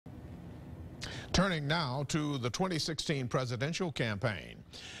Turning now to the 2016 presidential campaign.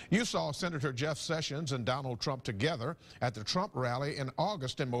 You saw Senator Jeff Sessions and Donald Trump together at the Trump rally in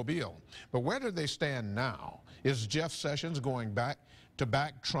August in Mobile. But where do they stand now? Is Jeff Sessions going back to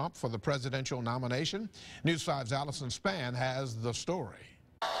back Trump for the presidential nomination? News 5's Allison Spann has the story.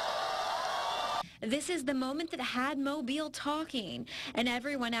 This is the moment that had Mobile talking and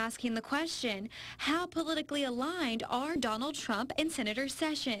everyone asking the question, how politically aligned are Donald Trump and Senator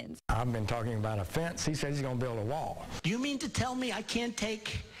Sessions? I've been talking about a fence. He says he's going to build a wall. Do you mean to tell me I can't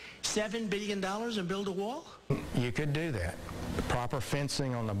take $7 billion and build a wall? You could do that. The proper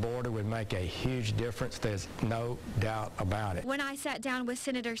fencing on the border would make a huge difference. There's no doubt about it. When I sat down with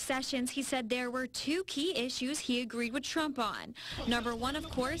Senator Sessions, he said there were two key issues he agreed with Trump on. Number one, of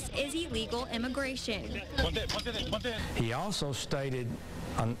course, is illegal immigration. He also stated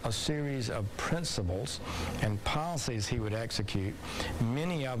a series of principles and policies he would execute.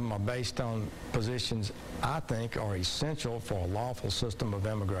 Many of them are based on positions I think are essential for a lawful system of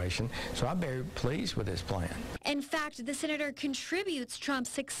immigration. So I'm very pleased with this plan. In fact, the senator contributes Trump's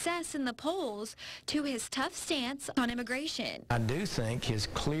success in the polls to his tough stance on immigration. I do think his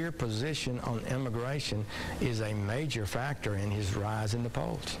clear position on immigration is a major factor in his rise in the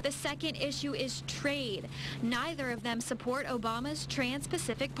polls. The second issue is trade. Neither of them support Obama's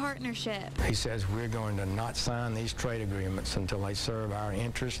Trans-Pacific Partnership. He says we're going to not sign these trade agreements until they serve our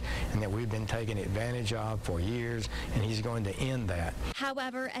interests and that we've been taken advantage of for years, and he's going to end that.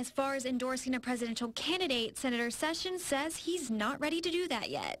 However, as far as endorsing a presidential candidate, Senator Sessions says he's not ready to do that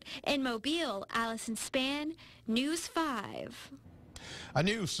yet. In Mobile, Allison Spann, News 5. A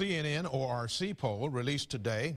new CNN ORC poll released today